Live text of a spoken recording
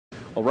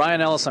Well,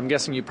 Ryan Ellis, I'm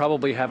guessing you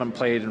probably haven't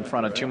played in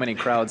front of too many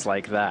crowds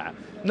like that.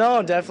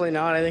 No, definitely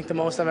not. I think the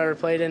most I've ever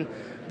played in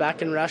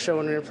back in Russia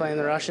when we were playing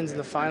the Russians in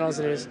the finals,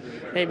 and it was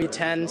maybe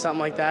 10, something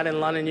like that. In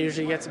London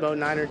usually gets about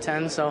 9 or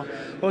 10, so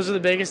those were the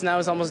biggest, and that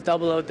was almost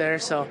double out there,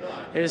 so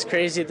it was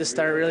crazy at the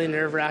start, really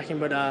nerve-wracking,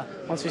 but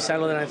once we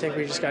settled in, I think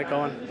we just got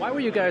going. Why were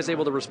you guys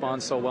able to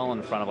respond so well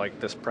in front of like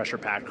this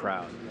pressure-packed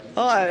crowd?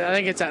 Well, I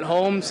think it's at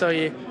home, so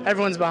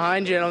everyone's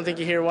behind you. I don't think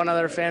you hear one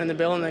other fan in the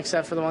building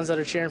except for the ones that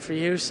are cheering for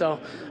you. So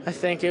I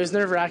think it was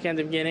nerve-wracking at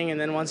the beginning, and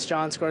then once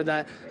John scored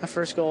that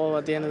first goal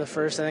at the end of the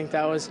first, I think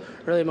that was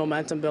really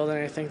momentum building.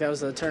 I think that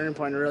was the turning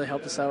point and really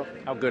helped us out.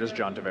 How good is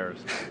John Tavares?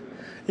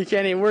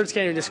 Words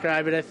can't even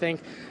describe it. I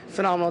think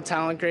phenomenal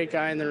talent, great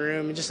guy in the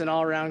room, just an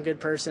all-around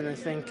good person. I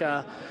think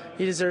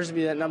he deserves to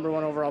be that #1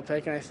 overall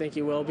pick, and I think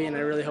he will be, and I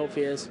really hope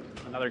he is.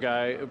 Another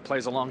guy who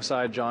plays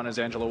alongside John is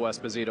Angelo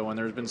Esposito, and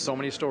there's been so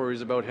many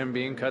stories about him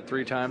being cut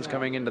 3 times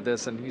coming into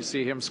this, and you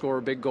see him score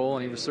a big goal,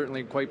 and he was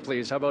certainly quite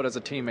pleased. How about as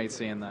a teammate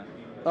seeing that?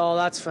 Oh,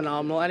 that's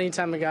phenomenal.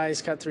 Anytime a guy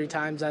is cut 3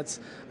 times, that's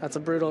a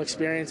brutal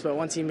experience. But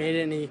once he made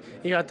it and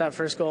he got that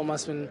first goal, it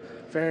must have been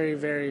very,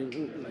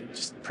 very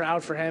just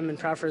proud for him and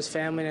proud for his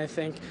family. And I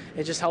think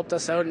it just helped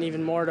us out and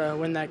even more to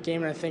win that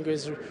game. And I think it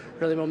was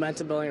really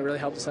momentum building. It really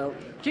helped us out.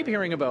 Keep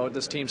hearing about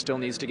this team still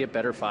needs to get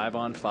better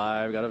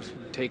 5-on-5, got to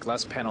take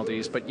less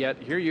penalties. But yet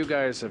here you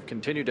guys have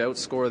continued to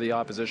outscore the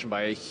opposition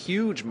by a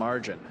huge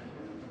margin.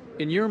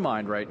 In your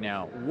mind right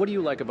now, what do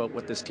you like about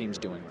what this team's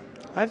doing?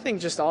 I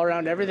think just all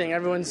around everything.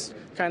 Everyone's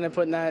kind of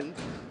putting that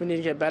we need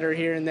to get better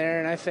here and there,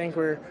 and I think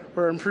we're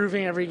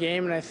improving every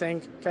game. And I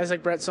think guys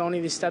like Brett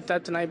Sony, they stepped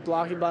up tonight,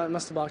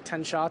 must have blocked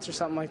 10 shots or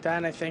something like that.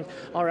 And I think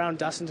all around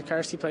Dustin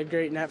Tokarski played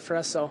great net for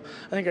us. So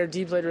I think our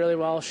D played really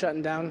well,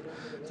 shutting down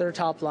their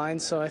top line.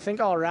 So I think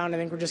all around, I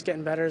think we're just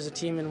getting better as a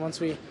team. And once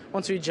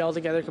we gel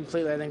together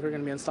completely, I think we're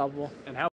going to be unstoppable. And how